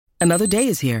Another day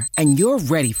is here, and you're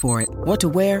ready for it. What to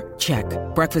wear? Check.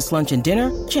 Breakfast, lunch, and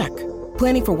dinner? Check.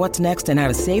 Planning for what's next and how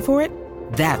to save for it?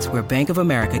 That's where Bank of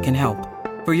America can help.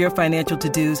 For your financial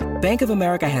to-dos, Bank of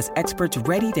America has experts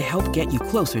ready to help get you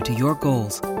closer to your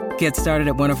goals. Get started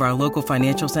at one of our local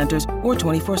financial centers or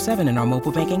 24/7 in our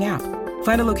mobile banking app.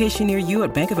 Find a location near you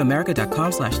at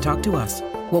bankofamerica.com/talktous.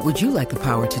 What would you like the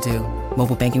power to do?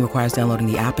 Mobile banking requires downloading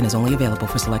the app and is only available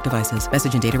for select devices.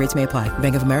 Message and data rates may apply.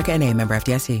 Bank of America N.A., member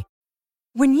FDIC.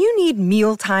 When you need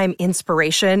mealtime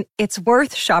inspiration, it's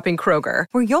worth shopping Kroger,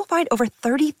 where you'll find over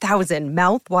 30,000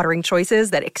 mouth-watering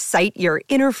choices that excite your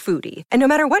inner foodie. And no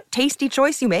matter what tasty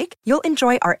choice you make, you'll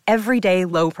enjoy our everyday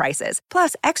low prices,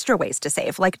 plus extra ways to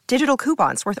save, like digital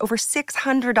coupons worth over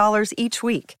 $600 each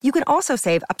week. You can also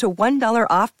save up to $1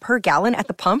 off per gallon at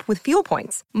the pump with fuel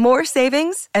points. More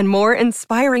savings and more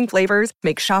inspiring flavors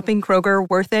make shopping Kroger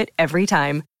worth it every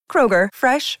time. Kroger,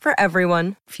 fresh for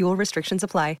everyone. Fuel restrictions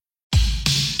apply.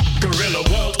 Gorilla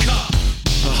World Cup,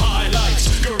 the highlights.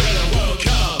 Gorilla World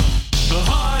Cup, the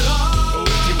highlights.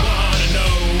 If you want to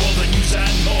know all the news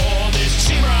and more, this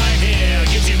team right here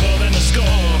gives you more than the score.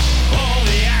 All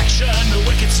the action, the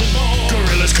wickets and more.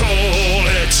 Gorillas call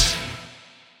it.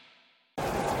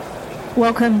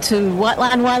 Welcome to White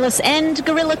Line Wireless and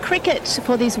Gorilla Cricket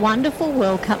for this wonderful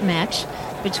World Cup match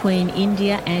between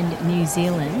India and New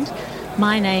Zealand.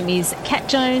 My name is Kat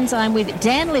Jones. I'm with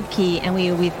Dan Lipke and we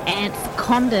are with Ant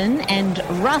Condon and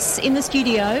Russ in the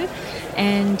studio.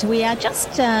 And we are just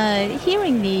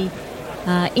hearing the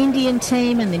Indian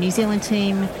team and the New Zealand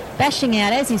team bashing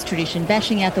out, as is tradition,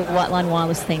 bashing out the White Line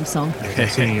Wireless theme song. They're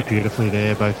singing it beautifully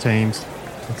there, both teams.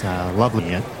 It's lovely,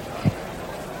 yeah.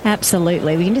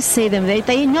 Absolutely. We can just see them.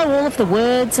 They know all of the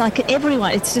words. Like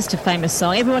everyone, it's just a famous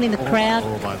song. Everyone in the crowd.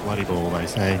 All by bloody ball, they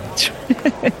say.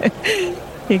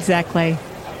 Exactly.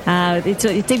 It's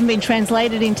even been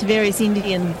translated into various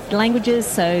Indian languages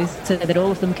so that all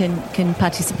of them can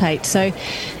participate. So,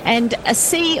 and a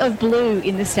sea of blue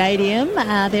in the stadium.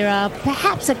 There are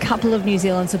perhaps a couple of New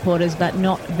Zealand supporters, but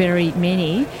not very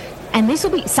many. And this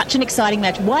will be such an exciting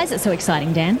match. Why is it so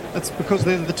exciting, Dan? That's because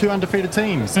they're the two undefeated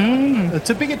teams. It's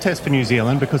a bigger test for New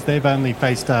Zealand because they've only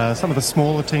faced some of the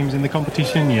smaller teams in the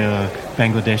competition. Your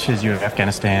Bangladesh's, your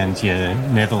Afghanistan's, your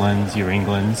Netherlands, your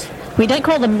England's. We don't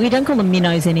call them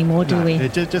minnows anymore, do we?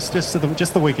 They're just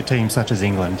the weaker teams, such as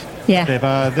England. Yeah,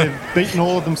 they've beaten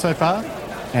all of them so far,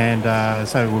 and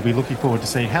so we'll be looking forward to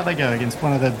see how they go against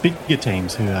one of the bigger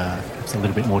teams who are perhaps a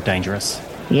little bit more dangerous.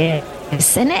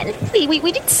 Yes, and we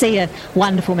did see a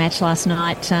wonderful match last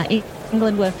night.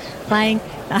 England were playing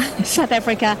South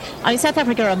Africa. South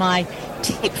Africa are my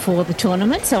tip for the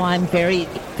tournament, so I'm very,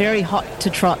 very hot to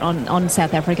trot on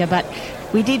South Africa. But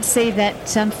we did see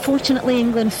that, unfortunately,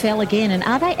 England fell again. And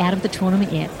are they out of the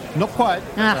tournament yet? Not quite.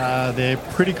 They're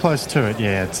pretty close to it,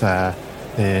 yeah. It's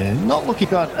they're not looking.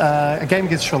 Got a game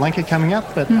against Sri Lanka coming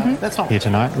up, but that's not here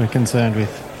tonight. We're concerned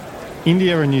with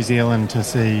India and New Zealand to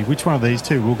see which one of these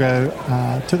two will go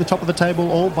to the top of the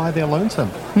table all by their lonesome.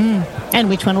 And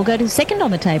which one will go to second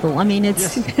on the table. I mean,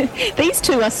 it's these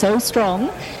two are so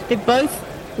strong. They've both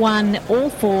won all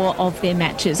four of their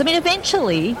matches. I mean,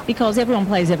 eventually, because everyone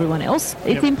plays everyone else,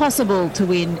 it's impossible to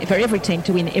win, for every team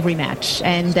to win every match.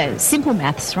 And simple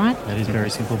maths, right? That is very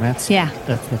simple maths. Yeah.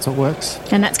 That's what works.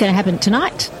 And that's going to happen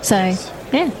tonight. So,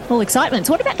 yeah, all excitement.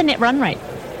 So what about the net run rate?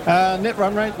 Net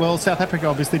run rate, well, South Africa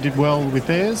obviously did well with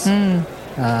theirs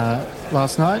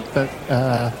last night, but...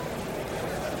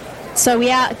 So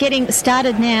we are getting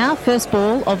started now, first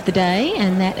ball of the day,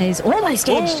 and that is almost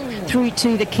edged through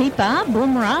to the keeper.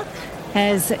 Bumrah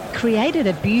has created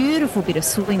a beautiful bit of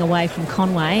swing away from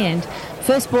Conway, and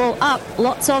first ball up,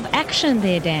 lots of action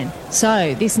there, Dan.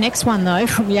 So this next one, though,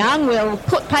 from Young will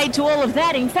put paid to all of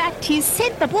that. In fact, he's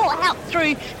sent the ball out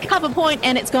through cover point,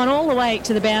 and it's gone all the way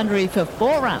to the boundary for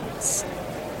 4 runs.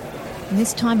 And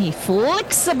this time he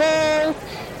flicks the ball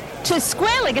to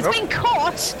square leg. It's been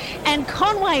caught, and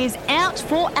Conway is out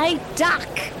for a duck.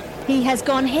 He has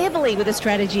gone heavily with a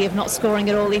strategy of not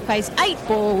scoring at all. He faced 8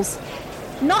 balls,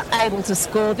 not able to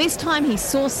score. This time he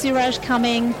saw Siraj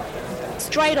coming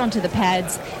straight onto the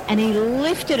pads, and he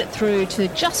lifted it through to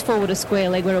just forward a square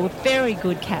leg, where a very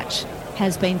good catch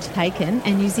has been taken,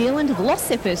 and New Zealand have lost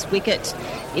their first wicket.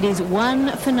 It is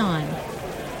 1 for 9.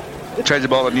 Change the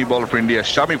bowler, new bowler for India,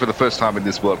 Shami for the first time in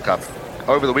this World Cup.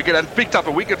 Over the wicket and picked up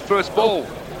a wicket first ball.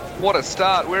 What a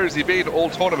start. Where has he been all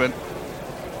tournament?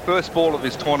 First ball of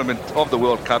this tournament of the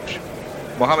World Cup.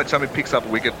 Mohammad Shami picks up a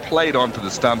wicket, played on to the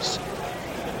stumps.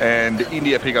 And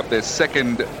India pick up their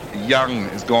second. Young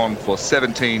is gone for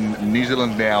 17. New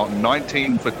Zealand now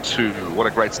 19 for 2. What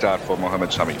a great start for Mohammad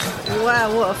Shami.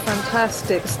 Wow, what a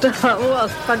fantastic start. What a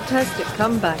fantastic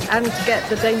comeback. And to get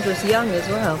the dangerous Young as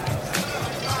well.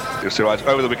 Siraj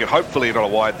over the wicket, hopefully not a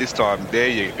wide this time. There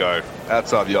you go.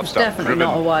 Outside the off stump. Definitely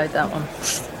not a wide, that one.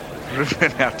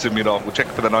 Driven out to mid-off. We'll check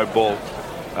for the no ball.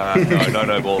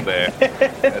 No ball there.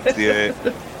 That's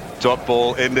the dot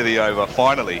ball, end of the over.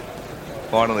 Finally,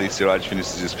 Siraj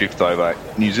finishes his 5th over.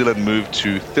 New Zealand moved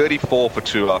to 34 for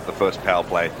 2 after the first power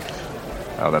play.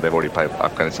 Oh, no, they've already played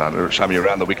Afghanistan. Shami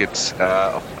around the wickets.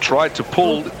 Tried to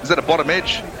pull. Is that a bottom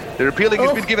edge? They're appealing.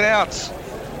 It's been given out.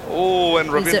 Oh, and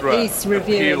Ravindra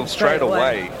appealed straight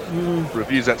away.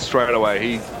 Reviews that straight away.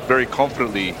 He very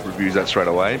confidently reviews that straight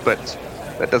away, but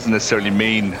that doesn't necessarily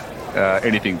mean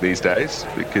anything these days,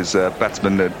 because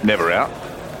batsmen are never out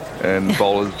and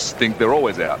bowlers think they're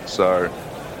always out. So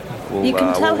you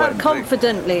can tell how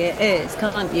confidently it is,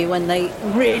 can't you, when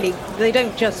they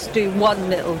don't just do one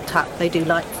little tap, they do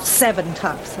like 7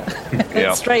 taps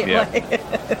straight away.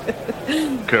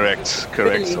 Correct.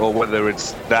 Really? Or whether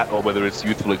it's that or whether it's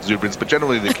youthful exuberance, but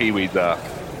generally the Kiwis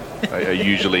are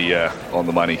usually on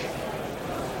the money.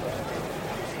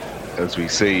 As we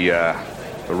see, the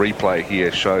replay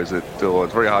here shows that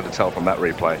it's very hard to tell from that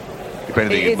replay. If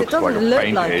anything, it looks like a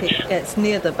faint edge. It gets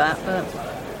near the bat, but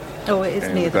it is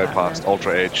near the bat. Go past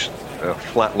ultra edge, a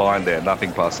flat line there,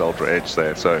 nothing past ultra edge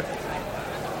there. So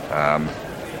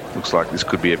looks like this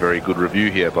could be a very good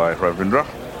review here by Ravindra.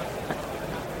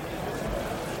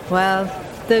 Well,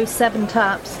 those 7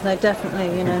 taps, they're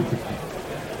definitely,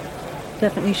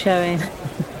 definitely showing.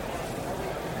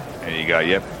 There you go,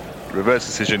 yep. Reverse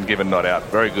decision given not out.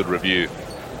 Very good review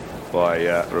by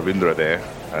Ravindra there.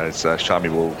 As Shami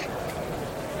will,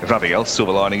 if nothing else,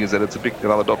 silver lining is that it's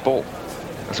another dot ball.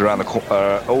 It's around the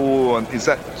corner. And is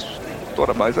that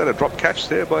a drop catch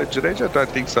there by Jadeja? I don't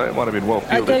think so. It might have been well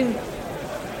fielded.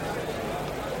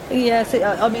 Yes,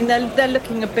 I mean, they're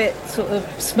looking a bit sort of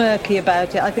smirky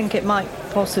about it. I think it might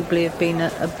possibly have been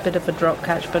a bit of a drop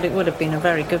catch, but it would have been a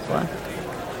very good one.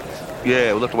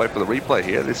 Yeah, we'll have to wait for the replay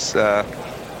here. This,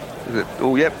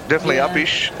 definitely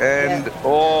upish. And,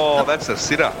 that's a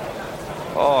sitter.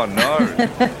 Oh, no.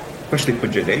 Especially for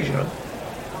Jadeja.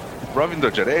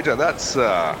 Ravindra Jadeja, that's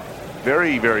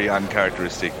very, very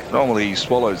uncharacteristic. Normally he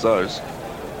swallows those.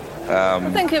 I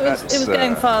think it was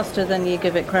going faster than you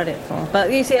give it credit for.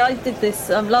 But you see, I did this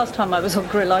last time I was on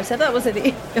Gorilla. I said that was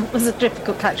it was a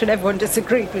difficult catch, and everyone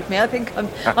disagreed with me. I think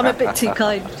I'm a bit too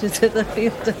kind to the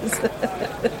fielders.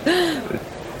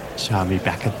 Shami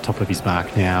back at the top of his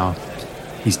mark now.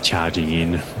 He's charging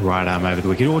in, right arm over the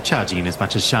wicket, or charging in as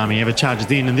much as Shami ever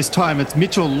charges in. And this time it's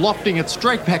Mitchell lofting it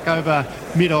straight back over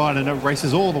mid-on, and it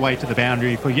races all the way to the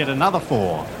boundary for yet another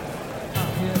 4.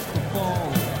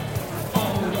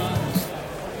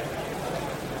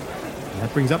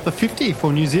 That brings up the 50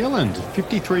 for New Zealand,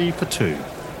 53 for 2.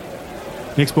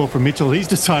 Next ball from Mitchell. He's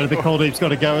decided the Kuldeep's got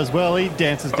to go as well. He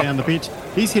dances down the pitch.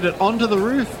 He's hit it onto the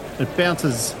roof. It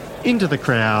bounces into the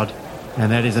crowd. And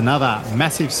that is another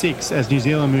massive 6 as New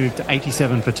Zealand moved to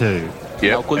 87 for 2.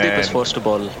 Yeah, Kuldeep is forced to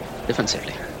bowl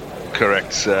defensively.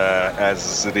 Correct.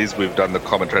 As it is, we've done the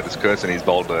commentator's curse, and he's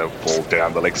bowled a ball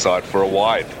down the leg side for a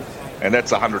wide. And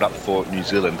that's 100 up for New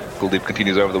Zealand. Kuldeep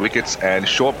continues over the wickets, and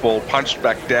short ball punched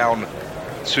back down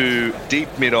to deep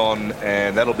mid-on,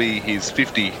 and that'll be his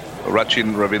 50.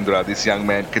 Rachin Ravindra, this young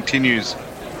man, continues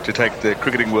to take the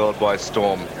cricketing world by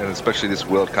storm, and especially this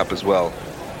World Cup as well.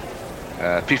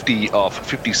 50 off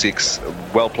 56.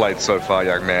 Well played so far,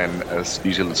 young man, as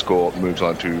New Zealand score moves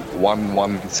on to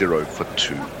 110 for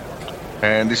 2.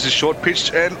 And this is short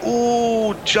pitched, and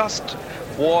just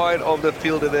wide of the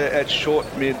fielder there at short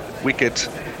mid-wicket.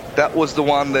 That was the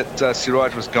one that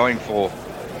Siraj was going for.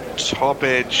 Top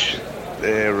edge.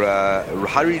 They're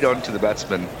hurried on to the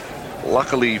batsman.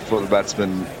 Luckily for the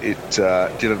batsman, it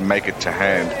didn't make it to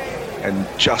hand. And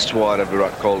just wide of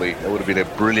Virat Kohli. That would have been a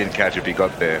brilliant catch if he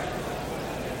got there.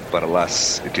 But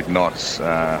alas, it did not.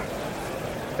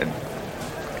 And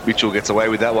Mitchell gets away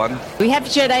with that one. We have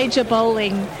Jadeja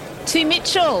bowling to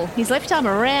Mitchell. His left arm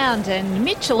around, and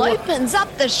Mitchell opens up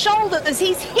the shoulders.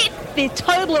 He's hit the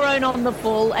Toblerone on the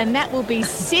ball, and that will be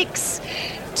 6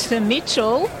 to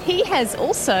Mitchell. He has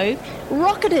also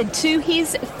rocketed to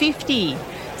his 50.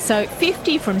 So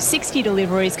 50 from 60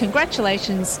 deliveries.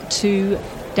 Congratulations to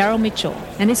Daryl Mitchell.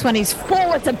 And this one is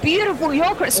 4. It's a beautiful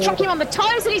Yorker. It struck him on the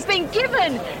toes, and he's been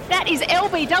given. That is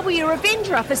LBW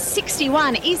Ravindra for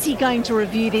 61. Is he going to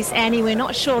review this, Annie? We're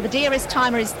not sure. The DRS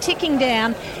timer is ticking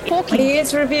down. He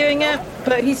is reviewing it,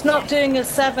 but he's not doing a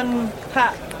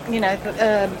 7-pack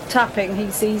tapping,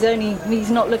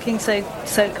 he's not looking so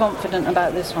confident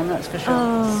about this one. That's for sure.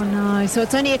 Oh no! So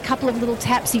it's only a couple of little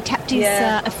taps. He tapped his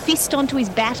a fist onto his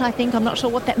bat. I think I'm not sure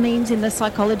what that means in the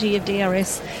psychology of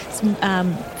DRS,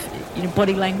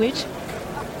 body language.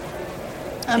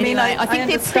 I mean, I think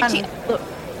they're understand. pretty. Look,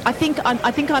 I think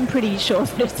I'm pretty sure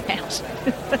that it's out.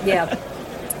 Yeah.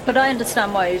 But I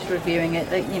understand why he's reviewing it.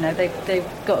 They've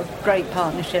got a great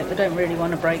partnership. They don't really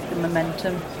want to break the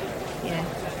momentum. Yeah.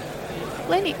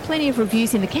 Plenty of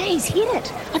reviews in the game. He's hit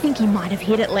it. I think he might have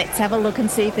hit it. Let's have a look and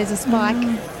see if there's a spike.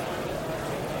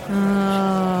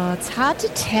 Oh, it's hard to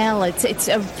tell. It's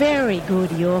a very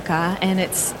good Yorker, and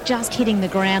it's just hitting the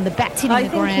ground. The bat's hitting the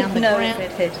ground.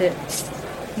 If it hit it.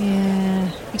 Yeah.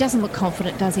 He doesn't look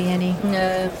confident, does he, Annie?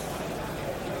 No.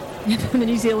 The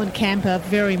New Zealand camp are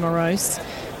very morose.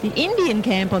 The Indian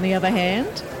camp, on the other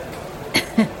hand,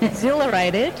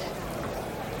 exhilarated.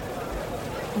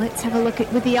 Let's have a look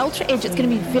at with the ultra edge. It's going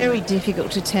to be very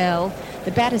difficult to tell. The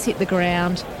bat has hit the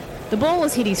ground. The ball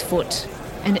has hit his foot,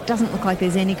 and it doesn't look like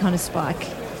there's any kind of spike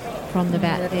from the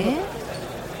bat there.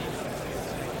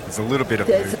 There's a little bit of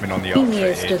movement on the ultra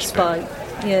edge, spike.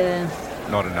 Yeah.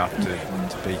 Not enough to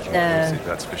be conclusive,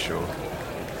 that's for sure.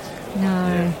 No.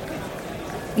 Yeah.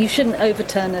 You shouldn't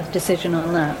overturn a decision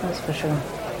on that's for sure.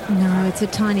 No, it's a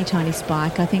tiny, tiny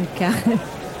spike. I think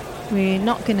we're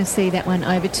not going to see that one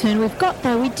overturned. We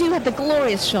do have the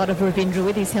glorious shot of Ravindra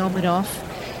with his helmet off,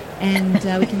 and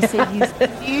we can see his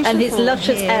beautiful and his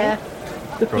luscious hair.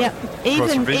 Yeah,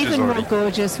 even more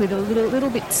gorgeous with a little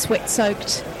bit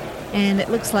sweat-soaked, and it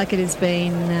looks like it has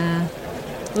been.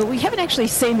 Well, we haven't actually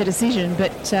seen the decision,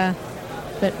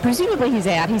 but presumably he's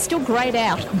out. He's still greyed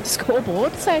out on the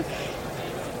scoreboard, so.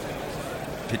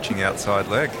 Pitching outside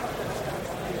leg.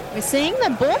 We're seeing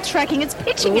the ball tracking. It's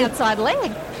pitching outside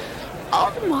leg.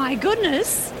 Oh my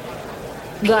goodness!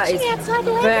 That is outside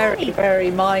leg. Very,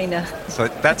 very minor. So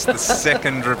that's the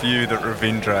second review that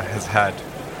Ravindra has had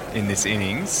in this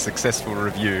innings. Successful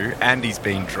review, and he's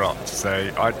been dropped.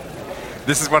 So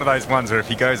this is one of those ones where if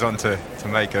he goes on to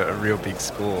make a real big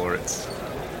score,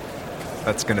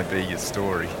 that's going to be your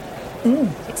story.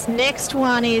 Its next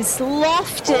one is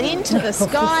lofted into the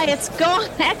sky. It's gone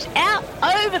out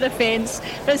over the fence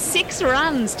for 6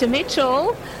 runs to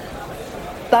Mitchell.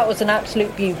 That was an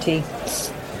absolute beauty.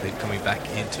 They're coming back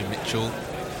into Mitchell.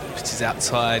 Pitch is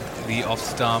outside the off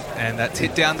stump, and that's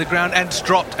hit down the ground and it's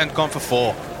dropped and gone for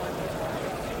 4.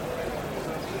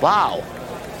 Wow.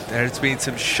 There's been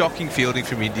some shocking fielding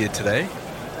from India today.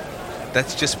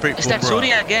 That's just Bumrah. Is that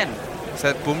Surya again? Is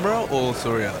that Bumrah or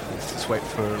Surya? Let's just wait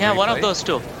for Yeah, replay. one of those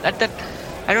two. That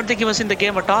I don't think he was in the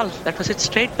game at all. That was hit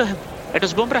straight to him. It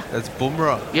was Bumrah. That's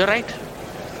Bumrah. You're right.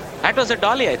 That was a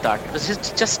dolly, I thought. It was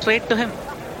just straight to him.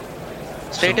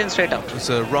 Straight in, straight out. It was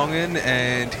a wrong in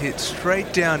and hit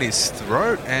straight down his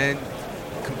throat and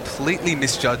completely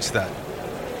misjudged that.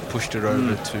 Pushed it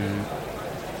over to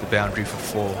the boundary for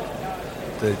 4.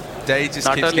 The day just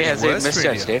Not keeps only getting has he worse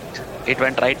misjudged for India. it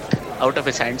went right out of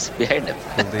his hands behind him.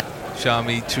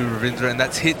 Shami to Ravindra, and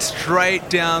that's hit straight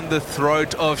down the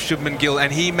throat of Shubman Gill,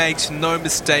 and he makes no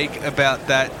mistake about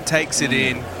that, takes it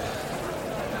in.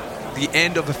 The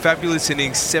end of a fabulous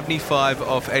innings, 75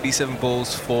 of 87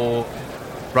 balls for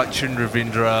Rachin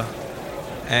Ravindra,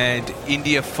 and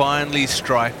India finally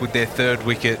strike with their 3rd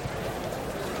wicket.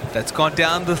 That's gone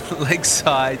down the leg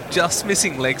side, just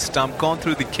missing leg stump, gone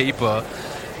through the keeper,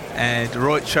 and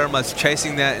Rohit Sharma's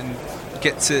chasing that and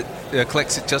gets it,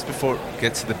 collects it just before it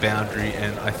gets to the boundary,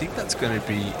 and I think that's going to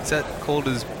be, is that called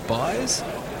as byes?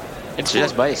 It's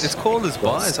just byes. It's called as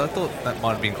byes. I thought that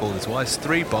might have been called as byes.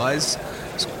 3 byes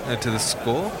to the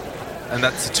score, and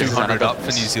that's 200 up for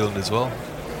New Zealand as well.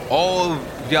 Oh,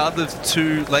 the other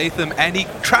 2, Latham, and he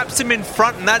traps him in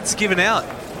front, and that's given out.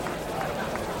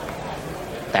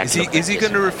 Is he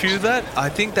going to review that? I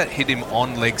think that hit him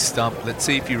on leg stump. Let's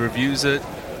see if he reviews it.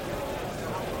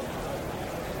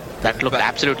 That looked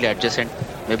absolutely adjacent.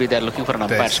 Maybe they're looking for an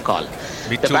umpire's call.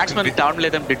 Mitchell, the batsman, Tom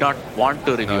Latham, did not want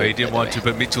to review it. No, he didn't want to,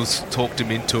 but Mitchell's talked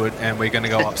him into it, and we're going to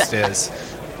go upstairs.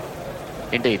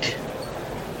 Indeed.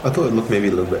 I thought it looked maybe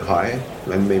a little bit high,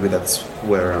 and maybe that's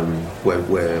where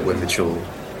Mitchell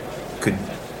could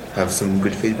have some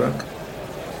good feedback.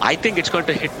 I think it's going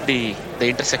to hit the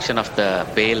intersection of the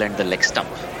bail and the leg stump.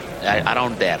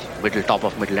 Around there, top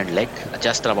of middle and leg,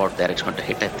 just about there it's going to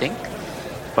hit, I think.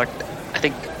 But I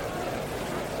think...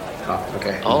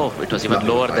 okay. Oh, it was even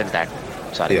lower than that.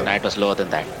 Sorry, Yeah. no, it was lower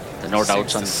than that. There's no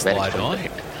doubts on where it's going to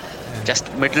hit.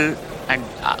 Just middle and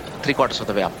 3/4 of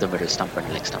the way up the middle stump and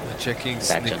leg stump. Checking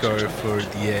That Snicko junction. for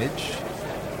the edge.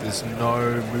 There's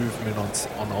no movement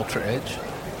on ultra edge.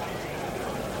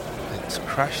 it's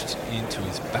crashed into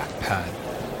his back pad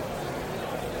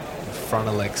in front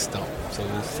of leg stump. So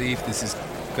we'll see if this is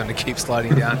going to keep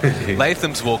sliding down.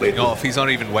 Latham's walking off. He's not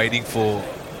even waiting for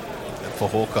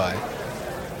Hawkeye.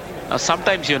 Now,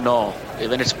 sometimes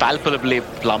when it's palpably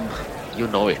plumb, you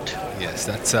know it. Yes,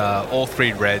 that's all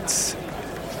three reds.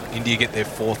 India get their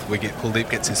fourth wicket. Kuldeep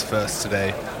gets his first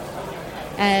today.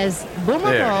 As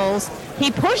Boomer rolls,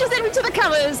 he pushes it into the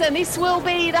covers, and this will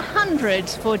be the 100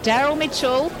 for Daryl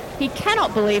Mitchell. He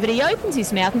cannot believe it. He opens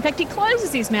his mouth. In fact, he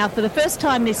closes his mouth for the first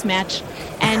time this match,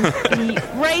 and he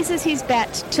raises his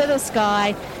bat to the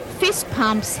sky. Fist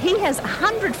pumps. He has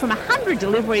 100 from 100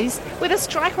 deliveries with a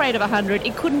strike rate of 100.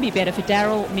 It couldn't be better for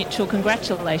Daryl Mitchell.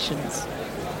 Congratulations.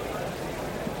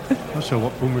 Not sure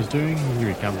what Boomer's doing. Here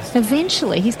he comes.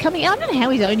 Eventually, he's coming. I don't know how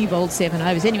he's only bowled 7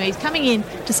 overs. Anyway, he's coming in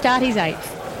to start his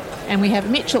 8th. And we have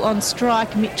Mitchell on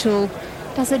strike. Mitchell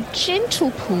does a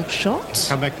gentle pull shot.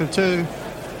 Come back for 2.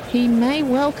 He may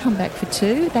well come back for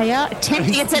 2. They are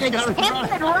attempting. It's an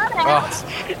attempted run out.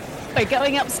 We're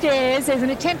going upstairs. There's an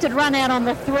attempted run out on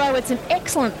the throw. It's an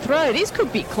excellent throw. This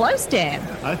could be close, Dan.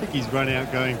 I think he's run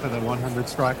out going for the 100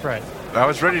 strike rate. I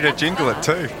was ready to jingle it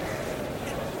too.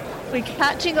 We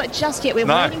can't jingle it just yet. We're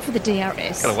waiting for the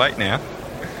DRS. Gotta wait now.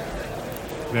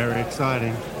 Very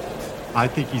exciting. I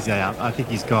think he's out. I think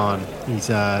he's gone. He's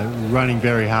running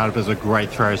very hard. It was a great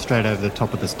throw straight over the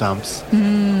top of the stumps.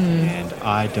 And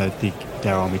I don't think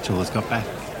Daryl Mitchell has got back.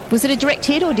 Was it a direct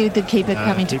hit, or did the keeper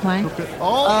come into play?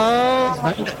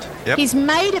 Yep. He's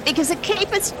made it because the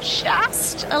keeper's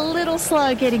just a little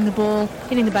slow getting the ball,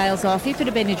 getting the bails off. If it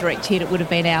had been a direct hit, it would have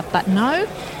been out. But no,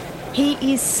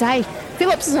 he is safe.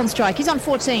 Phillips is on strike. He's on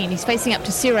 14. He's facing up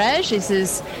to Siraj. This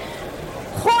is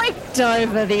hoiked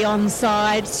over the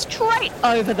onside, straight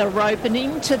over the rope and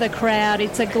into the crowd.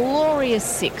 It's a glorious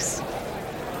 6.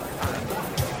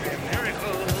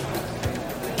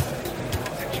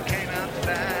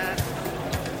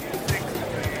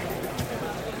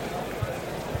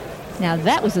 Now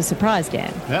that was a surprise,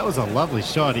 Dan. That was a lovely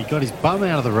shot. He got his bum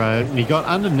out of the road and he got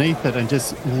underneath it and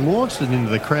just launched it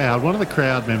into the crowd. One of the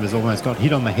crowd members almost got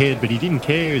hit on the head, but he didn't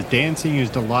care. He was dancing. He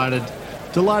was delighted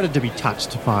to be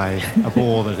touched by a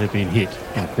ball that had been hit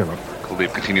at Phillip.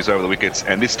 Kuldeep continues over the wickets,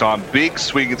 and this time, big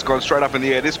swing. It's gone straight up in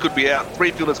the air. This could be out. 3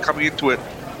 fielders coming into it,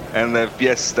 and they've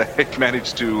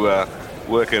managed to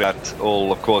work it out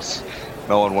all. Of course,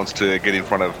 no one wants to get in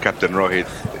front of Captain Rohit.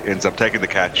 Ends up taking the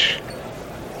catch.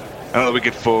 Another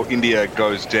wicket for India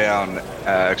goes down.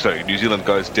 New Zealand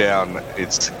goes down.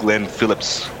 It's Glenn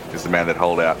Phillips is the man that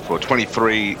holed out for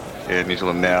 23. New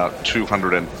Zealand now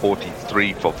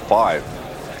 243 for 5.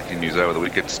 Continues over the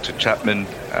wickets to Chapman.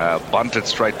 Bunted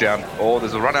straight down. Oh,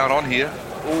 there's a run out on here.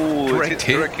 Oh, direct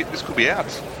hit. This could be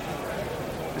out.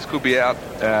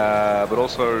 But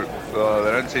also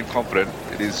they don't seem confident.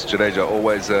 It is Jadeja.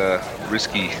 Always a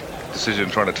risky decision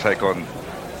trying to take on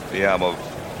the arm of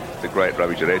the great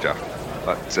Ravi Jadeja,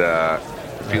 but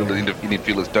Indian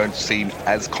fielders don't seem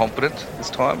as confident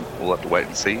this time. We'll have to wait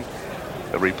and see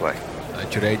a replay.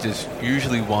 Jadeja's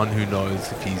usually one who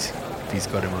knows if he's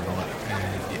got him or not,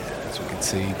 and as we can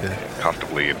see,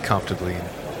 comfortably in.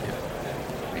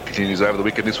 He continues over the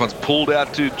wicket. This one's pulled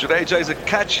out to Jadeja. Is a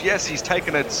catch? Yes, he's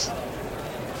taken it.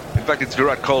 In fact, it's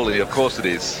Virat Kohli. Of course, it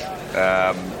is.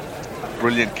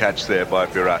 Brilliant catch there by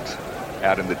Virat,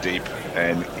 out in the deep,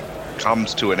 and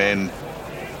comes to an end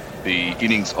the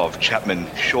innings of Chapman.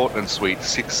 Short and sweet,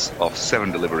 6 of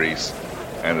 7 deliveries,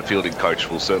 and the fielding coach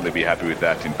will certainly be happy with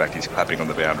that. In fact, he's clapping on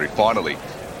the boundary. Finally,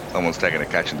 someone's taken a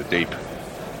catch in the deep,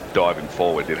 diving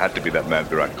forward. It had to be that man,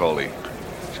 Virat Kohli.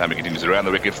 Chapman continues around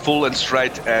the wicket, full and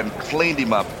straight, and cleaned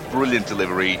him up. Brilliant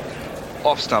delivery.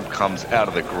 Off stump comes out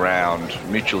of the ground.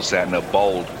 Mitchell Santner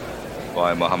bowled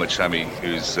by Mohammad Shami,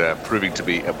 who's proving to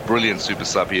be a brilliant super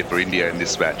sub here for India in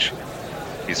this match.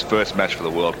 His first match for the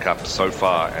World Cup so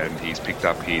far, and he's picked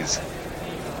up his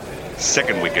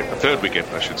third wicket,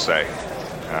 I should say.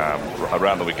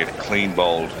 Around the wicket, clean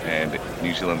bowled, and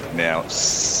New Zealand now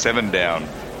 7 down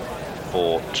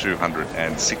for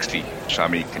 260.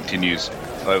 Shami continues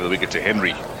over the wicket to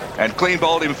Henry, and clean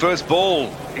bowled him first ball.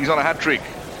 He's on a hat-trick.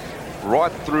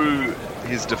 Right through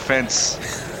his defence,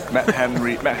 Matt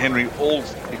Henry,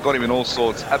 he got him in all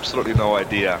sorts, absolutely no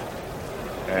idea.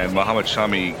 And Mohammad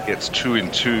Shami gets 2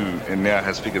 in 2 and now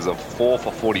has figures of 4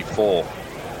 for 44.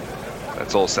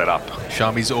 That's all set up.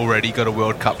 Shami's already got a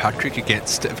World Cup hat-trick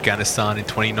against Afghanistan in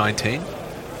 2019.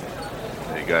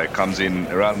 There you go. Comes in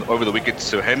around over the wickets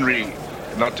to Henry.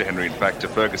 Not to Henry, in fact, to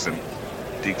Ferguson.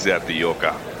 Digs out the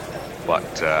Yorker.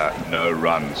 But no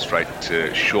run. Straight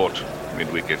to short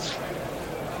mid-wicket.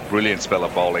 Brilliant spell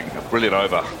of bowling. A brilliant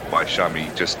over by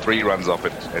Shami. Just 3 runs off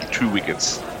it and 2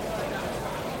 wickets.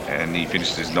 and he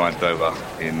finishes his 9th over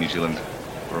in New Zealand.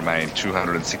 Remain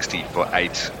 260 for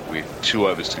 8 with 2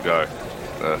 overs to go.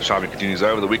 Sharma continues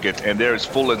over the wicket, and there is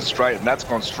full and straight, and that's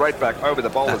gone straight back over the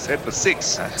bowler's head for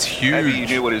 6. That's huge. Maybe he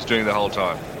knew what he was doing the whole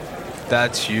time.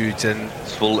 That's huge. And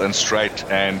it's full and straight,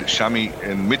 and Shami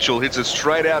and Mitchell hits it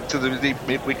straight out to the deep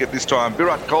mid wicket this time.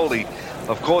 Virat Kohli,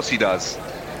 of course he does,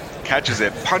 catches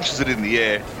it, punches it in the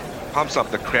air, pumps up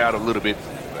the crowd a little bit,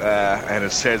 and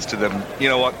it says to them, you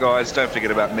know what, guys, don't forget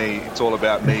about me. It's all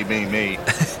about me, me, me.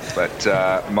 But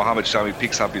Mohammad Shami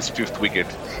picks up his 5th wicket,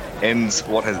 ends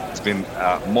what has been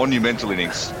a monumental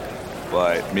innings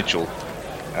by Mitchell,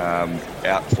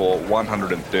 out for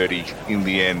 130 in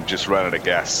the end, just ran out of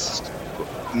gas.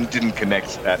 Didn't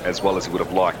connect as well as he would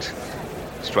have liked.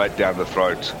 Straight down the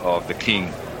throat of the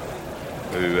king,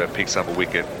 who picks up a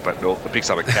wicket, but picks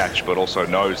up a catch, but also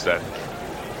knows that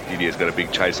India's got a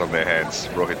big chase on their hands.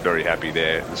 Rohit very happy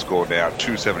there. The score now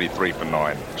 273 for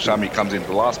 9. Shami comes into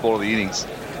the last ball of the innings,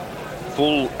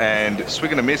 full and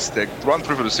swing and a miss. They run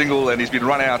through for the single, and he's been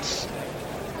run out.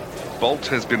 Bolt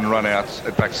has been run out.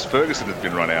 In fact, Ferguson has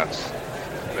been run out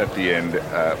at the end.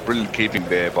 Brilliant keeping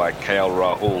there by KL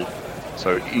Rahul.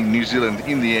 So in New Zealand,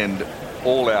 in the end,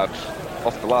 all out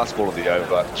off the last ball of the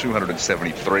over,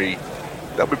 273.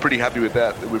 They'll be pretty happy with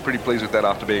that. We're pretty pleased with that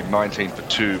after being 19 for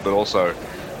 2, but also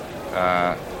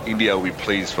India will be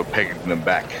pleased for pegging them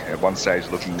back. At one stage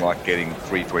looking like getting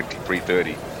 320,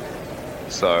 330.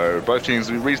 So both teams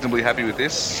will be reasonably happy with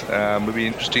this. Will be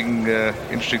interesting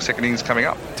second innings coming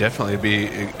up. Definitely,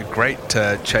 it'll be a great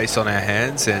chase on our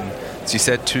hands. And as you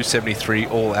said, 273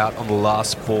 all out on the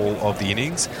last ball of the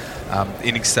innings. The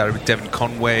innings started with Devon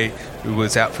Conway, who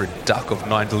was out for a duck of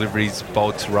 9 deliveries,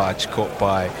 bowled to Raj, caught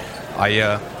by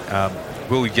Iyer.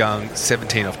 Will Young,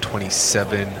 17 of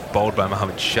 27, bowled by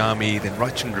Mohammad Shami. Then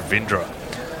Rachin Ravindra,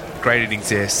 great innings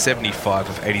there, 75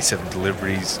 of 87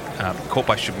 deliveries, caught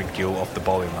by Shubman Gill off the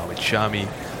bowling of Mohammad Shami.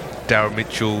 Daryl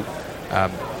Mitchell,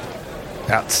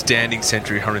 outstanding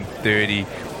century, 130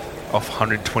 off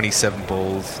 127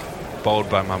 balls, bowled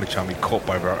by Mohammad Shami, caught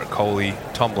by Virat Kohli.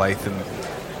 Tom Latham,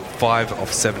 5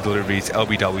 of 7 deliveries,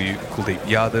 LBW, Kuldeep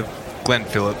Yadav. Glenn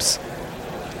Phillips,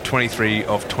 23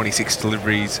 of 26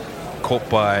 deliveries, caught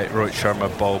by Rohit Sharma,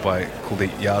 bowled by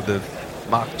Kuldeep Yadav.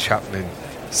 Mark Chapman,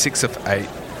 6 of 8,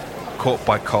 caught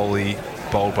by Kohli,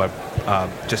 bowled by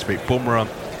Jasprit Bumrah.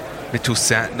 Mitchell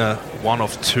Santner, 1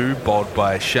 of 2, bowled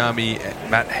by Shami.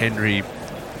 Matt Henry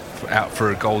out for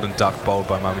a golden duck, bowled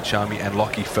by Mohammad Shami. And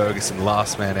Lockie Ferguson,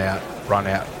 last man out, run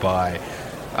out by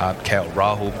KL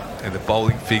Rahul. And the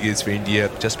bowling figures for India: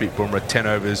 Jasprit Bumrah, 10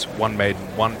 overs, 1 maiden,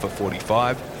 1 for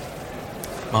 45.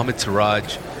 Mohammad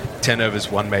Siraj, 10 overs,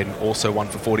 1 maiden, also 1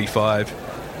 for 45.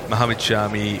 Mohammad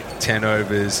Shami, 10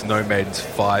 overs, no maidens,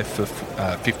 5 for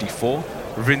 54.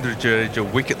 Ravindra Jadeja,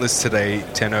 wicketless today,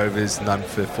 10 overs, none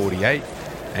for 48.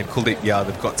 And Kuldeep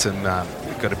Yadav got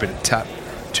a bit of tap,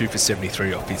 2 for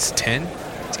 73 off his 10.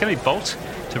 It's going to be Bolt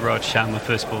to Rohit Sharma.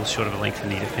 First ball short of a length,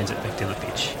 and he defends it back down the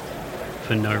pitch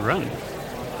for no run.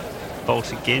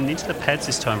 Bolt again into the pads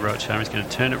this time. Rohit Sharma is going to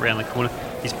turn it around the corner.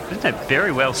 He's done that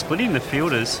very well, splitting the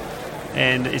fielders,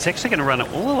 and it's actually going to run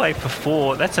it all the way for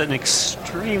 4. That's an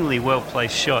extremely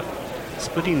well-placed shot,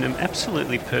 splitting them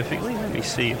absolutely perfectly. Let me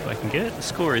see if I can get it. The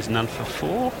score is none for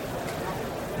 4.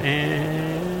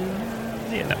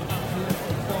 And yeah, no.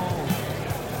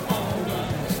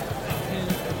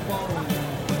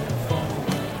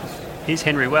 Here's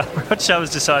Henry. Well, Rohit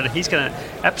Sharma's decided he's going to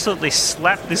absolutely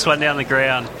slap this one down the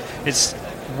ground. It's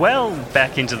well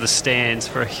back into the stands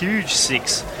for a huge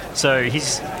 6. So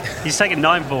he's taken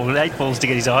 8 balls to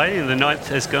get his eye, and the 9th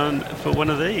has gone for one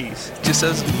of these. Just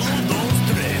as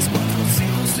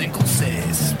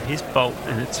Here's Bolt,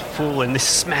 and it's full, and this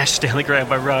smash down the ground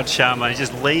by Rohit Sharma. He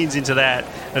just leans into that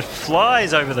and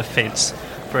flies over the fence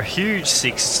for a huge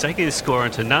 6. It's taking the score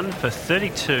into none for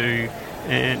 32,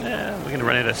 and we're going to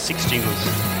run out of 6 jingles.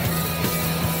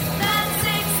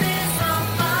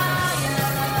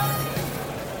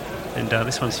 And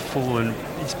this one's full, and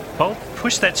Bolt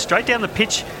pushed that straight down the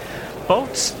pitch.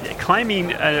 Bolt's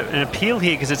claiming an appeal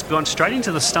here because it's gone straight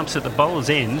into the stumps at the bowler's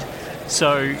end.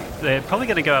 So they're probably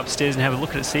going to go upstairs and have a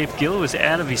look at it, see if Gill was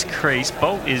out of his crease.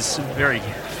 Bolt is very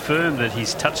firm that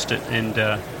he's touched it, and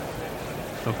they'll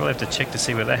probably have to check to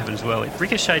see where that happens as well. It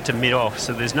ricocheted to mid-off,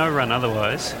 so there's no run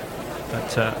otherwise.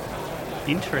 But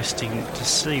interesting to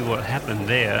see what happened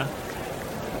there.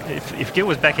 If Gill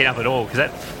was backing up at all, because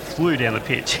that flew down the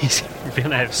pitch, he's going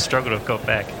to have struggled to have got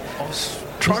back. I was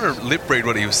trying to lip read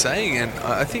what he was saying, and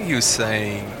I think he was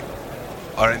saying,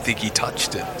 I don't think he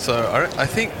touched it. So I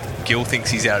think Gill thinks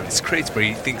he's out of his crease, but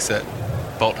he thinks that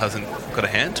Bolt hasn't got a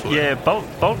hand to it. Yeah, Bolt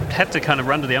had to kind of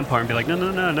run to the umpire and be like,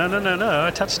 no,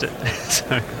 I touched it.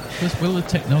 So, will the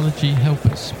technology help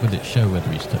us? Will it show whether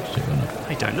he's touched it or not?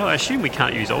 I don't know. I assume we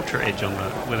can't use Ultra Edge on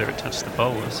whether it touched the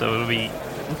bowler, so it'll be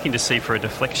looking to see for a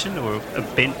deflection or a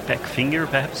bent back finger,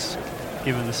 perhaps,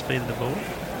 given the speed of the ball.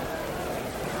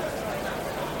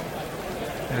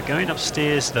 We're going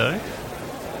upstairs, though.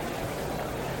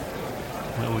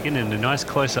 Well, we're getting a nice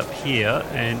close-up here,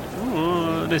 and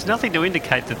there's nothing to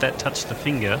indicate that touched the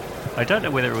finger. I don't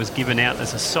know whether it was given out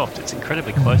as a soft. It's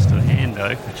incredibly close to the hand,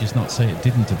 though. Which is not to say it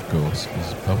didn't, of course.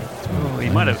 He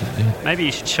might have. Maybe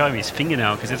he should show him his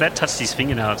fingernail, because if that touched his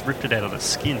fingernail, it's ripped it out of the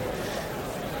skin.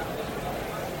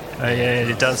 Yeah,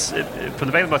 it does. From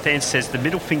the back of my hand, says the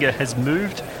middle finger has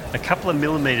moved a couple of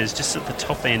millimetres just at the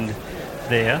top end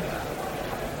there.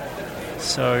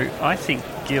 So I think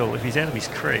Gill, if he's out of his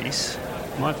crease,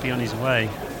 might be on his way.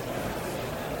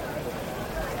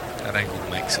 That angle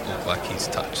makes it look like he's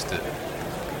touched it.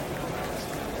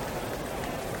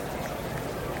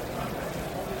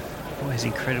 Boy, he's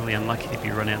incredibly unlucky if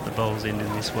you run out the bowl's end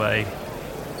in this way.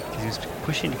 Because he was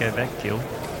pushing to go back, Gill.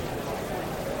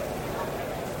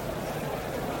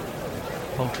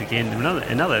 Bolt again.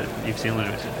 Another New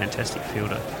Zealander who's a fantastic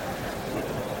fielder.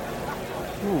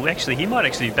 Ooh, actually, he might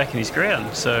actually be back in his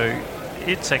ground. So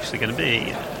it's actually going to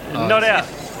be not out.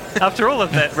 After all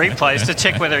of that replays to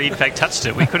check whether he in fact touched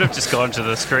it, we could have just gone to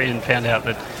the screen and found out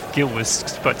that Gill was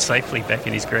quite safely back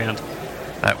in his ground.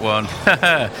 That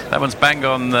one's bang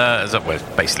on,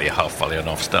 basically a half volley on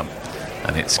off stump.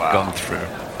 And it's gone through.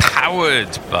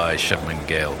 Powered by Shubman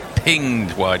Gill.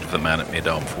 Pinged wide of the man at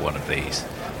mid-on for one of these.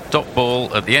 Dot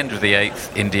ball at the end of the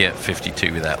 8th, India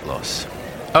 52 without loss.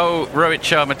 Oh, Rohit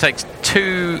Sharma takes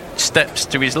 2 steps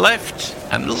to his left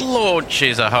and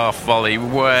launches a half volley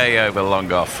way over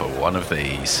long off for one of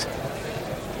these.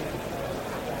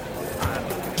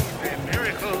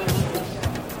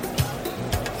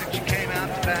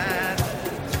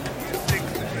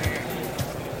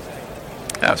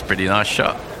 That was a pretty nice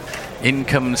shot. In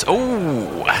comes, a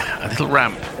little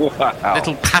ramp. Wow.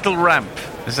 Little paddle ramp.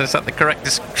 Is that the correct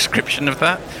description of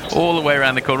that? All the way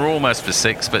around the corner, almost for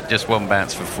 6, but just one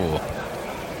bounce for 4.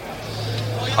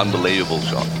 Unbelievable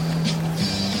shot.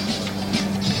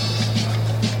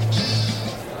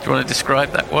 Do you want to describe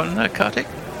that one, Kartik?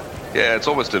 Yeah, it's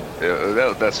almost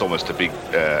that's almost a big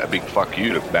fuck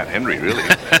you to Matt Henry, really.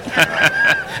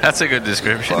 That's a good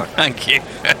description. Thank you.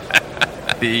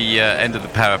 The end of the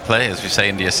power play, as we say,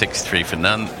 India 6-3 for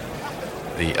none.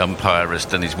 The umpire has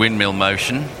done his windmill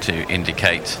motion to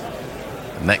indicate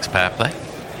the next power play.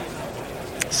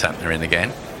 Santner in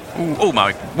again. Oh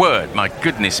my word, my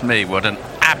goodness me, what an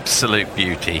absolute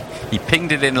beauty. He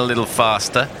pinged it in a little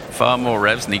faster, far more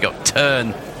revs, and he got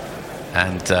turn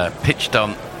and pitched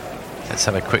on. Let's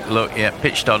have a quick look. Yeah,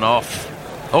 pitched on off.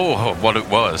 Oh, what it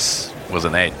was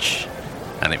an edge.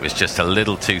 And it was just a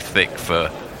little too thick for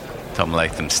Tom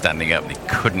Latham standing up, and he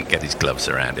couldn't get his gloves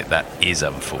around it. That is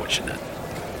unfortunate.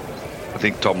 I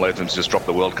think Tom Latham's just dropped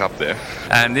the World Cup there.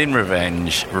 And in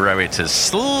revenge, Rohit has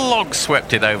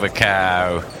slog-swept it over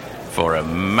cow for a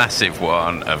massive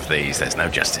one of these. There's no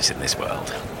justice in this world.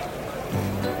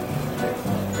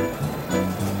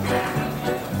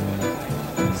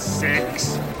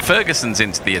 Six. Ferguson's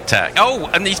into the attack. Oh,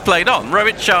 and he's played on.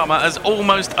 Rohit Sharma has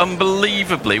almost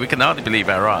unbelievably, we can hardly believe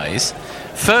our eyes,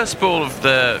 first ball of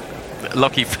the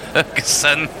Lockie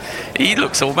Ferguson, he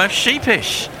looks almost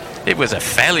sheepish. It was a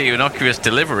fairly innocuous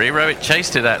delivery. Rohit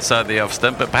chased it outside the off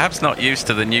stump, but perhaps not used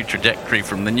to the new trajectory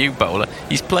from the new bowler.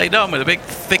 He's played on with a big,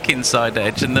 thick inside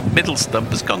edge, and the middle stump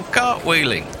has gone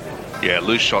cartwheeling. Yeah,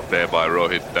 loose shot there by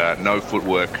Rohit. No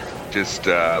footwork, just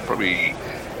probably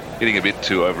getting a bit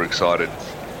too overexcited.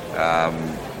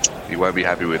 He won't be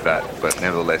happy with that, but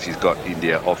nevertheless, he's got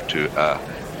India off to a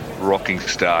rocking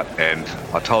start. And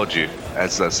I told you,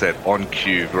 as I said, on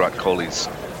cue, Virat Kohli's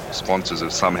sponsors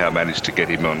have somehow managed to get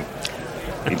him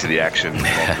into the action on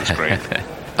the screen.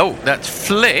 Oh, that's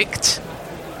flicked.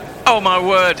 Oh my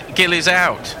word, Gill is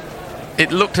out.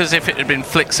 It looked as if it had been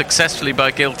flicked successfully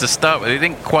by Gill to start with. He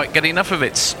didn't quite get enough of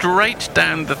it. Straight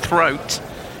down the throat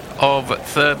of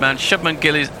third man. Shubman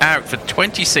Gill is out for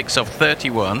 26 off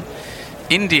 31.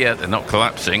 India, they're not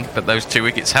collapsing, but those 2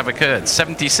 wickets have occurred.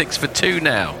 76 for 2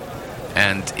 now.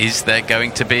 And is there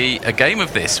going to be a game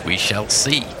of this? We shall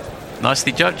see.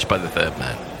 Nicely judged by the third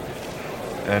man.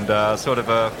 And sort of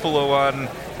a fuller one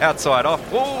outside off.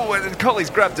 Oh, and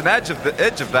Kohli's grabbed an edge of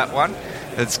that one.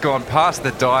 It's gone past the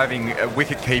diving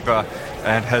wicketkeeper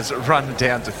and has run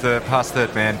down to past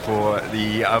third man for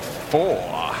the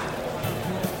 4.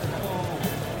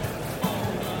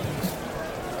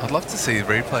 I'd love to see a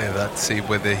replay of that to see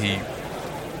whether he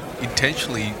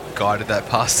intentionally guided that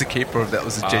past the keeper, or if that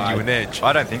was a genuine edge.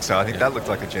 I don't think so. I think that looked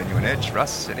like a genuine edge.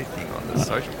 Russ, anything on the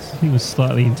socials? I think it was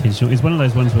slightly intentional. It's one of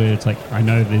those ones where it's like, I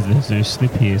know there's no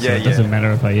slip here, so it doesn't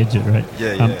matter if I edge it, right?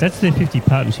 That's their 50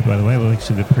 partnership, by the way. Well,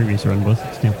 actually, the previous run was.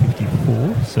 It's now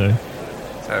 54, so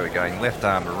we're going left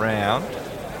arm around.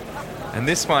 And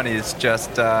this one is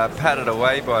just patted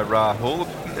away by Rahul.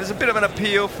 There's a bit of an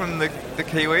appeal from the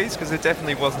Kiwis because there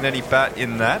definitely wasn't any bat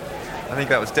in that. I think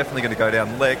that was definitely going to go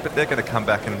down leg, but they're going to come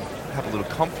back and have a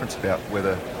little conference about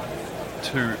whether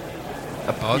to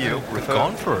appeal. They've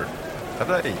gone for it. Have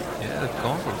they? Yeah, they've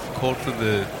gone for it. Called for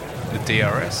the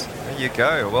DRS. There you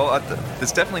go. Well,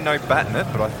 there's definitely no bat in it,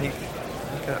 but I think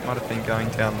that might have been going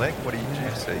down leg. What do you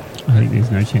see? I think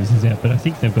there's no chances out, but I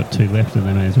think they've got 2 left and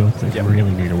they may as well because they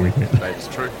really need a wicket. That's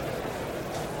true.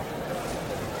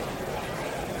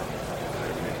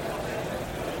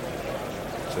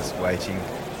 Just waiting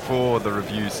for the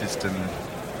review system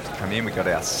to come in. We got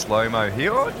our slow-mo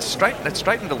here. Oh, it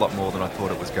straightened a lot more than I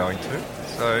thought it was going to.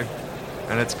 So,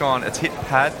 and it's hit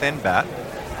pad, then bat.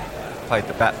 Played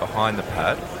the bat behind the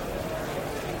pad.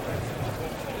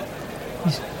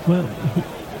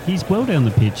 He's well down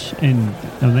the pitch, and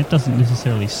that doesn't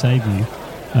necessarily save you.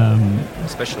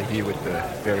 Especially here with the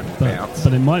variable bounce.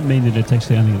 But it might mean that it's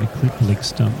actually only going to clip the leg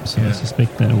stump, so I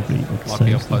suspect that will be what might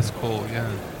be a saves close them. call,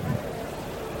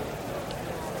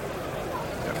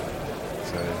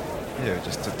 So,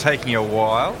 just taking a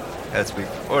while. As we've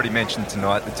already mentioned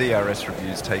tonight, the DRS review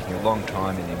is taking a long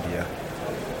time in India.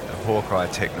 The Hawkeye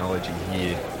technology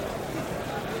here.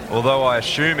 Although I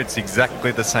assume it's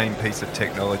exactly the same piece of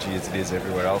technology as it is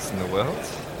everywhere else in the world.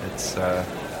 It's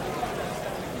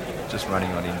just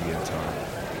running on Indian time.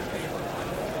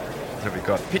 So we've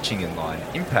got pitching in line,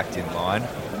 impact in line,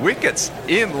 wickets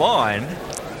in line,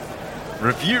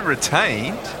 review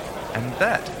retained, and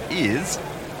that is...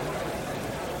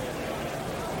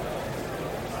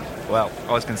 Well,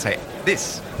 I was going to say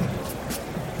this.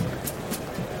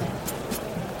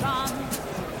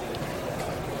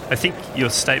 I think your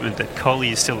statement that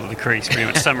Kohli is still at the crease pretty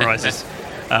much summarises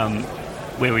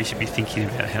where we should be thinking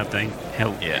about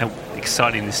how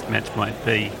exciting this match might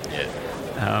be.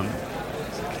 Yeah.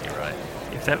 Exactly right.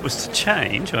 If that was to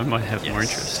change, I might have more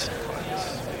interest.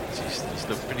 He's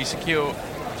looked pretty secure.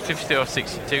 50 off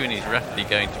 62, and he's rapidly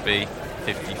going to be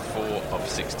 54 off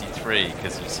 63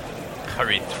 because he's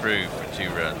hurried through for 2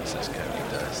 runs as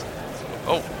Kohli does.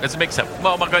 Oh, there's a mix-up.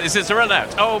 Oh my God, is this a run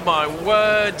out? Oh my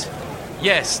word!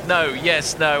 Yes, no,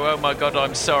 oh my God,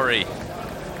 I'm sorry.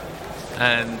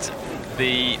 And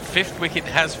the 5th wicket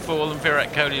has fallen.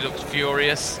 Virat Kohli looks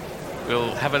furious.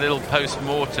 We'll have a little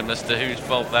post-mortem as to whose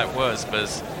fault that was,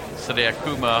 because Surya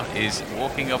Kumar is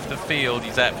walking off the field.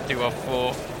 He's out for 2 off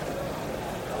 4.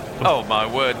 Oh my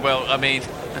word, well, I mean...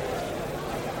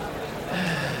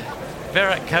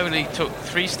 Virat Kohli took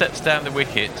 3 steps down the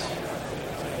wicket.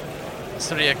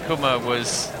 Surya Kumar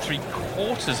was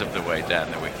 3/4 of the way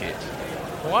down the wicket.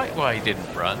 Quite why he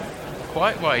didn't run,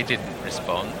 quite why he didn't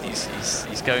respond.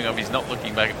 He's going off, he's not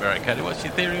looking back at Virat Kohli. What's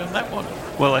your theory on that one?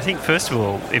 Well, I think, first of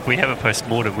all, if we have a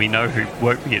post-mortem, we know who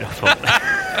won't be off on that.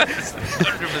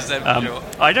 100% sure.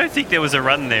 I don't think there was a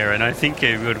run there, and I think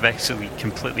it would have actually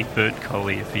completely burnt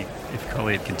Kohli if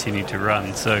Kohli had continued to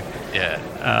run. So,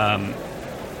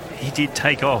 he did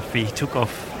take off. He took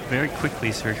off very quickly,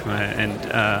 Suryakumar,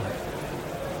 and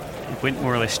it went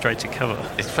more or less straight to cover.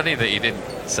 It's funny that you didn't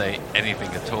say anything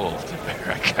at all to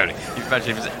Virat Kohli. You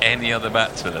imagine if it was any other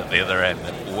batsman at the other end,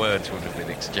 that words would have been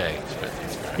exchanged. But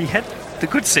he had the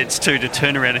good sense too to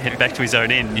turn around and head back to his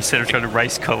own end instead of trying to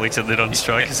race Kohli to the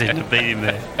non-strikers end and beat him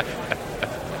there.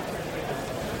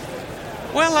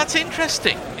 Well, that's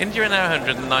interesting. India are now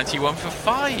 191 for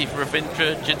 5.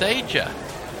 Ravindra Jadeja.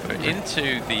 We're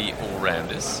into the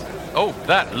all-rounders. Oh,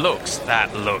 that looks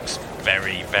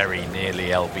very, very nearly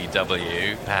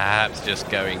LBW. Perhaps just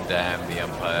going down. The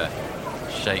umpire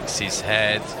shakes his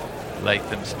head.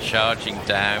 Latham's charging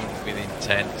down with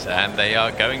intent, and they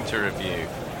are going to review.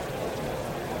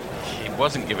 He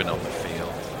wasn't given on the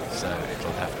field, so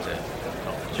it'll have to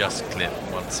not just clip.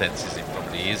 One senses it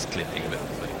probably is clipping, but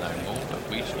no more. But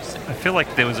we shall see. I feel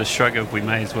like there was a shrug of we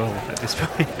may as well at this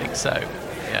point. I think so.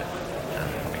 Yeah.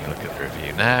 Having a look at the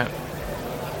review now.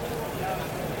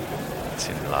 It's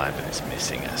in line, but it's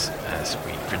missing as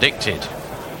we predicted.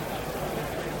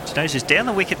 Jadeja's down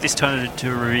the wicket this time to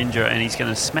Ravindra, and he's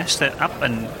going to smash that up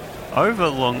and over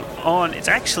long on. It's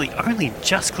actually only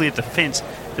just cleared the fence.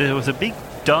 There was a big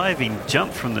diving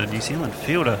jump from the New Zealand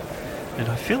fielder, and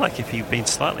I feel like if he'd been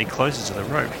slightly closer to the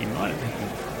rope, he might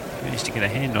have managed to get a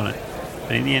hand on it.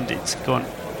 But in the end, it's gone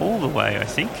all the way, I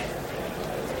think,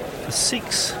 for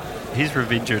 6. Here's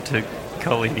Ravindra to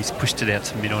Coley, and he's pushed it out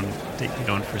to deep mid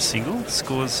on for a single.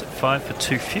 Scores 5 for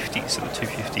 250, so the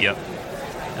 250 up.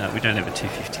 We don't have a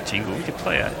 250 jingle. We could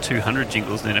play a 200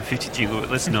 jingles and then a 50 jingle, but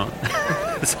let's not.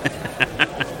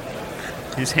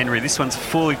 Here's Henry. This one's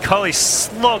fully. Coley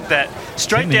slogged that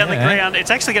straight down the ground.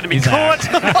 It's actually going to be caught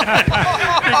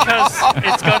because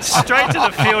it's gone straight to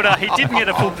the fielder. He didn't get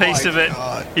a full piece of it.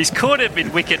 He's caught it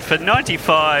mid-wicket for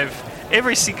 95.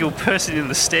 Every single person in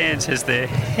the stands has their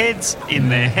heads in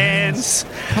their hands.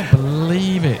 Can't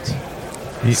believe it.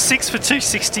 6 for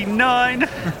 269.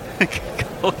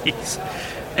 Coley's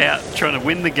out trying to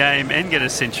win the game and get a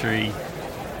century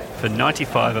for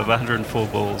 95 of 104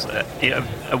 balls.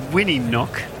 A winning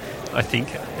knock, I think,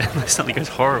 unless something goes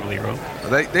horribly wrong.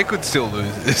 They could still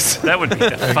lose this. That would be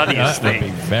the funniest thing. That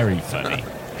would be very funny.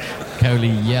 Coley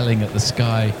yelling at the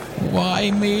sky,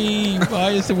 "Why me? Why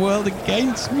is the world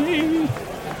against me?"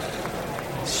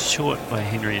 Short by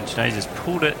Henry, and Jadeja's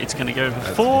pulled it. It's going to go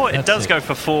for 4. It does go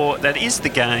for 4. That is the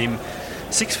game.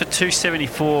 6 for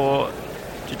 274.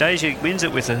 Jadeja wins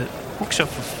it with a hook shot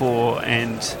for 4,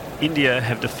 and India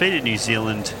have defeated New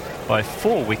Zealand by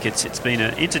 4 wickets. It's been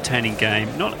an entertaining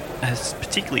game, not a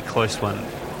particularly close one,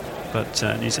 but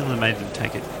New Zealand made them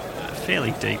take it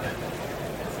fairly deep.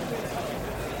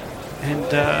 And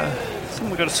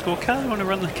someone got a scorecard? Want to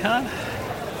run the card?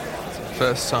 It's the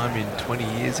first time in 20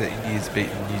 years that India's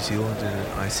beaten New Zealand in an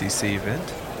ICC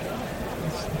event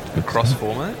across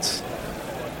formats.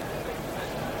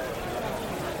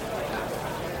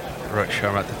 Rohit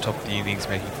Sharma at the top of the innings,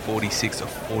 making 46 of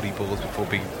 40 balls before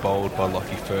being bowled by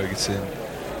Lockie Ferguson.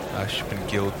 Shubman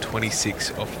Gill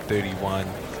 26 of 31,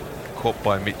 caught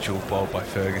by Mitchell, bowled by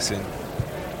Ferguson.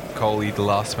 Kohli, the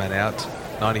last man out,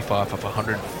 95 of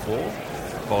 104,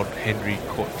 bowled Henry,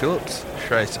 caught Phillips.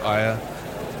 Shreyas Iyer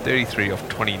 33 of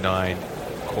 29,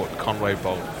 caught Conway,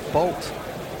 bowled Bolt.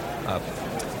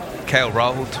 KL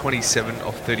Rahul 27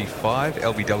 of 35,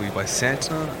 LBW by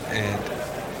Santner, and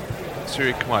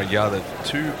Surya Kumar Yadav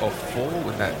 2 of 4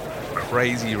 with that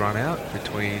crazy run out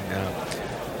between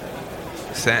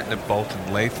Santner, Bolt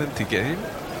and Latham to get him.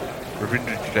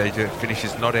 Ravindra Jadeja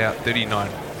finishes not out 39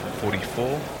 from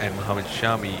 44, and Mohammad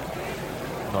Shami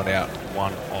not out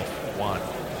 1 of 1.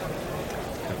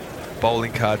 The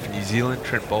bowling card for New Zealand: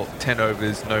 Trent Bolt 10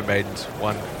 overs, no maidens,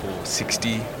 1 for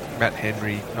 60. Matt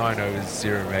Henry 9 overs,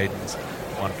 0 maidens,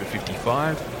 1 for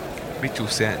 55. Mitchell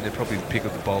Santner, probably the pick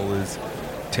of the bowlers,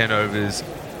 10 overs,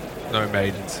 no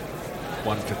maidens,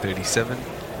 1 for 37.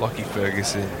 Lockie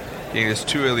Ferguson, getting us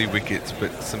 2 early wickets,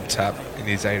 but some tap in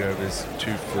his 8 overs,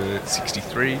 2 for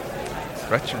 63.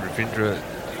 Rachin Ravindra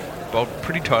bowled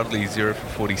pretty tidily, 0 for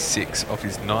 46 off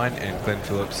his 9, and Glenn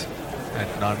Phillips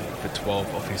had none for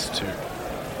 12 off his 2.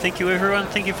 Thank you, everyone.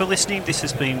 Thank you for listening. This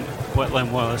has been White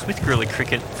Line Wireless with Gorilla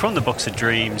Cricket from the Box of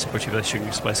Dreams, brought to you by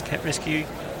Sugar Spice Cat Rescue.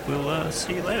 We'll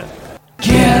see you later.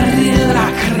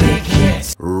 Guerrilla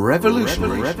Cricket.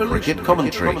 Revolutionary cricket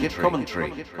commentary.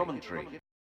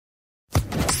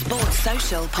 Sports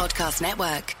Social Podcast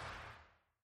Network.